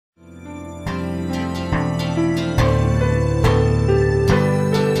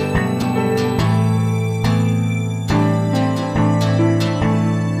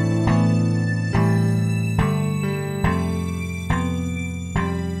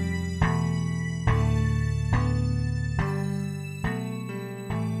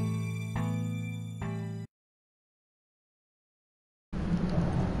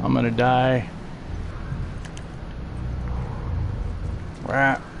I'm gonna die.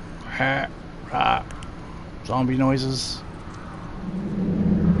 Rat, hat, rat. Zombie noises.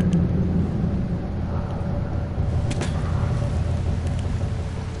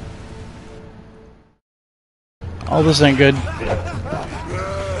 Oh, this ain't good.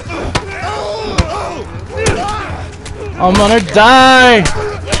 I'm gonna die!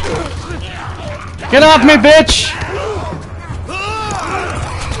 Get off me, bitch!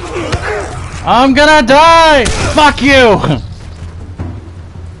 I'm gonna die! Fuck you!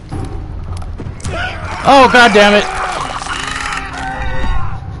 Oh, god damn it!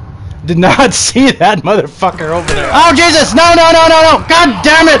 Did not see that motherfucker over there. Oh, Jesus! No, no, no, no, no! God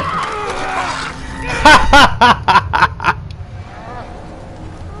damn it!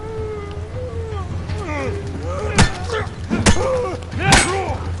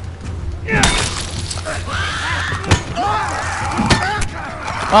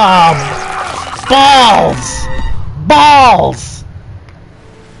 Ah, balls! Balls!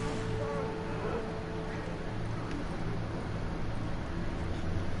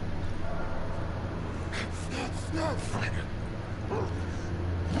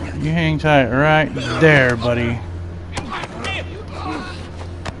 You hang tight right there, buddy.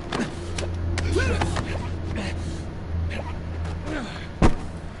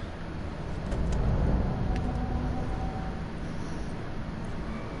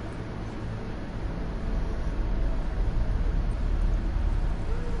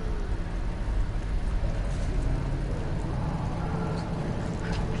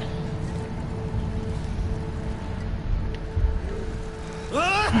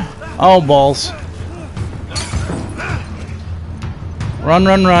 Oh, balls. Run,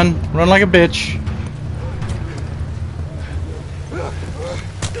 run, run. Run like a bitch.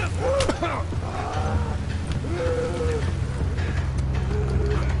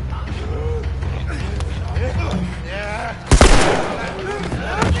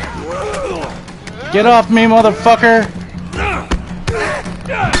 Get off me, motherfucker!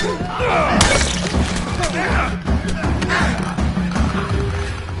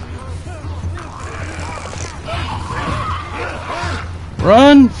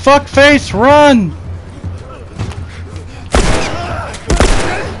 Run! Fuckface, run!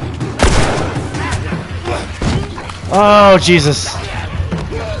 Oh, Jesus.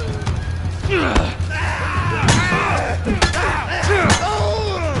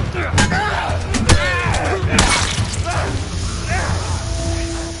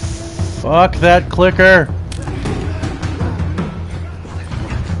 Fuck that clicker.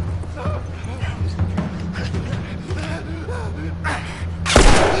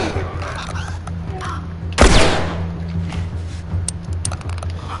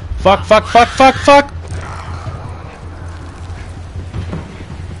 Fuck, fuck, fuck, fuck, fuck!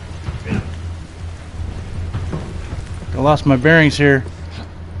 I lost my bearings here.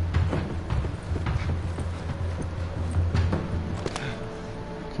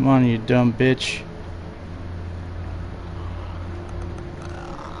 Come on, you dumb bitch.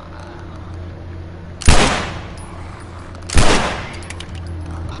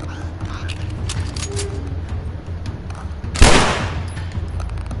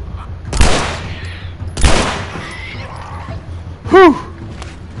 Whew!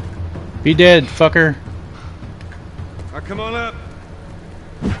 Be dead, fucker. Alright, come on up.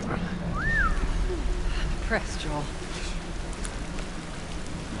 Press, Joel.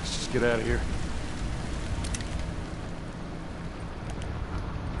 Let's just get out of here.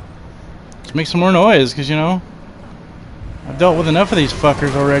 Let's make some more noise, because, you know, I've dealt with enough of these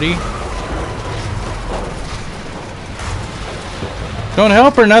fuckers already. Don't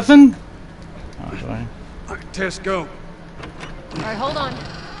help or nothing. Oh, do I? Alright, Tess, go. Alright, hold on.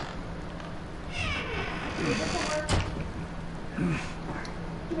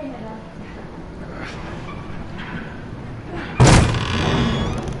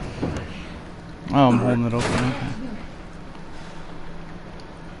 Oh, I'm holding it open. Okay.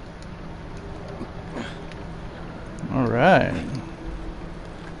 Alright.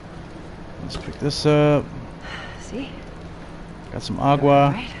 Let's pick this up. See? Got some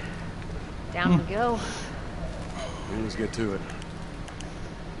agua. Right. Down we go. Let's get to it.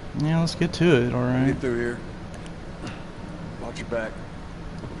 Yeah, let's get to it, alright. Get through here. Watch your back.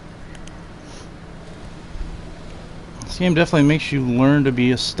 This game definitely makes you learn to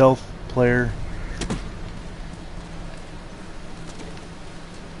be a stealth player.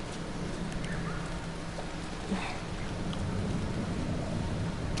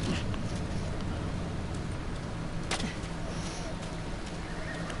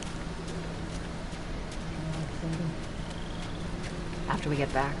 After we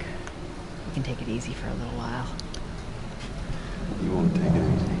get back, we can take it easy for a little while. You want to take it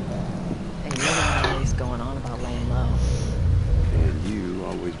easy. Hey, you're the one always going on about laying low. And you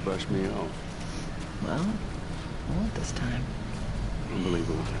always brush me off. Well, I won't this time. I don't believe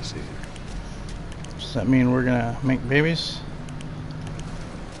it when I see it. Does that mean we're gonna make babies?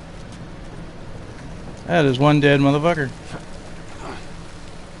 That is one dead motherfucker.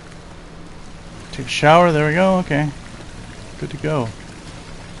 Take a shower, there we go, okay. Good to go.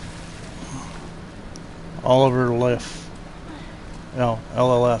 Oliver Liff.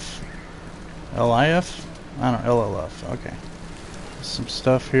 LLF. LIF? I don't know, LLF, okay. Some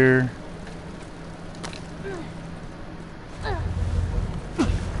stuff here.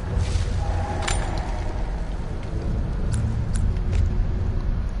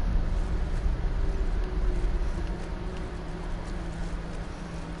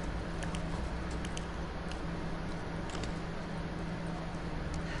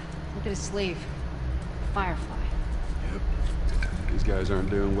 Look at his sleeve. Firefly. Yep. These guys aren't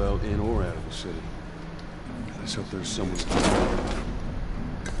doing well in or out of the city. Let's hope there's someone.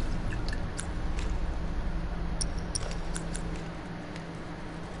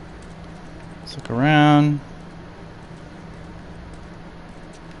 Let's look around.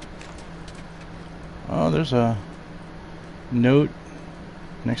 Oh, there's a note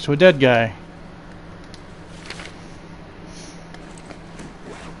next to a dead guy.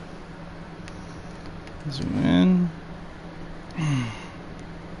 Zoom in.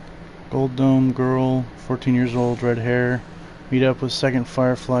 Gold Dome girl, 14 years old, red hair. Meet up with second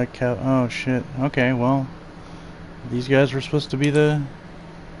Firefly cap. Oh shit. Okay, well, these guys were supposed to be the.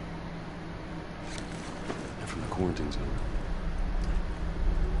 They're from the quarantine zone.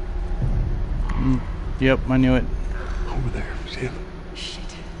 Yep, I knew it. Over there, see him? Shit.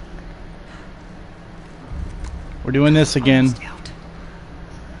 We're doing this again. Almost out.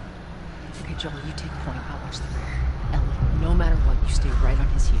 Okay, Joel, you take point. I'll watch the rear. Ellie, no matter what, you stay right on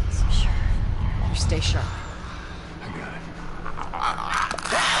his heels. Sure. You stay sharp. I got it.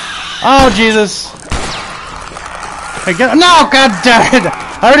 Oh Jesus! Hey, no, God damn it!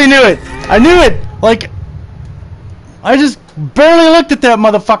 I already knew it. I knew it. Like, I just barely looked at that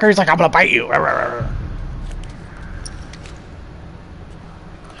motherfucker. He's like, I'm gonna bite you.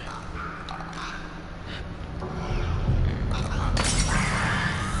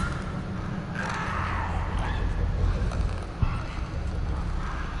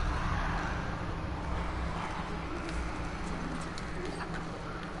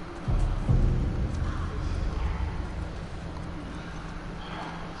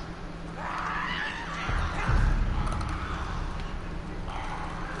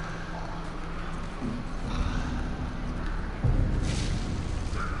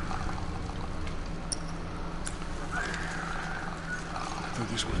 Through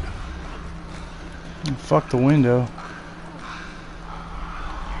this window. Fuck the window.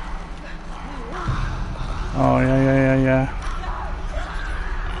 Oh yeah.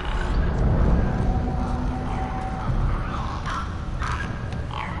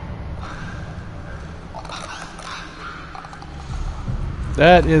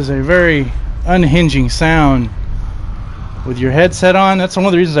 That is a very unhinging sound with your headset on. That's one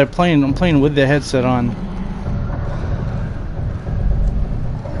of the reasons I'm playing with the headset on.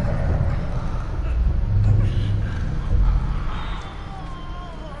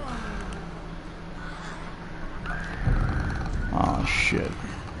 Oh shit.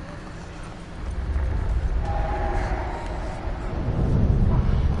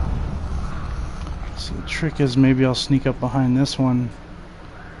 So the trick is maybe I'll sneak up behind this one.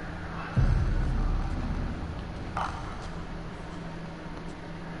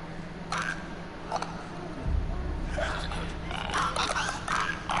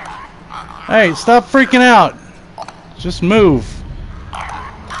 Hey, stop freaking out. Just move.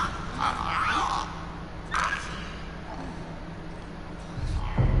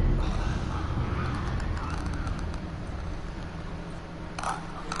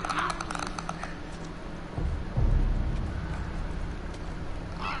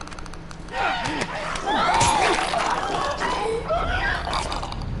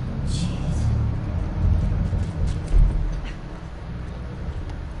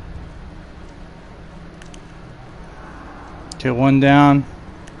 Get one down.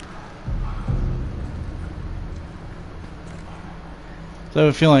 So I have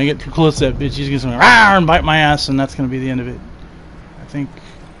a feeling I get too close to that bitch, he's gonna rawr and bite my ass, and that's gonna be the end of it. I think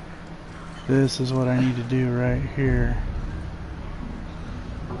this is what I need to do right here.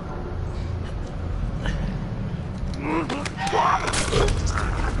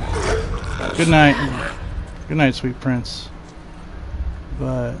 Good night. Good night, sweet prince.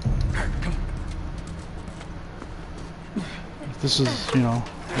 But if this is, you know,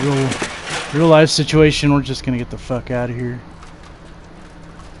 real life situation, we're just gonna get the fuck out of here.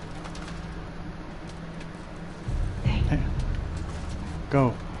 Hey.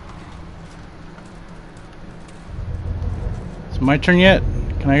 Go. Is it my turn yet?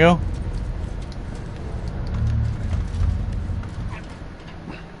 Can I go?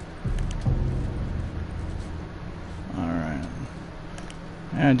 Alright.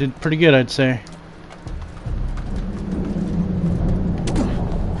 Yeah, I did pretty good, I'd say.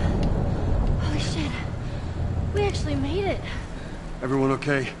 Holy shit. We actually made it. Everyone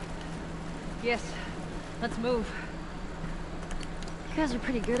okay? Yes. Let's move. You guys are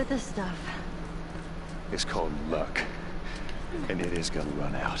pretty good at this stuff. It's called luck. And it is gonna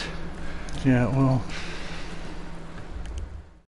run out. Yeah, well,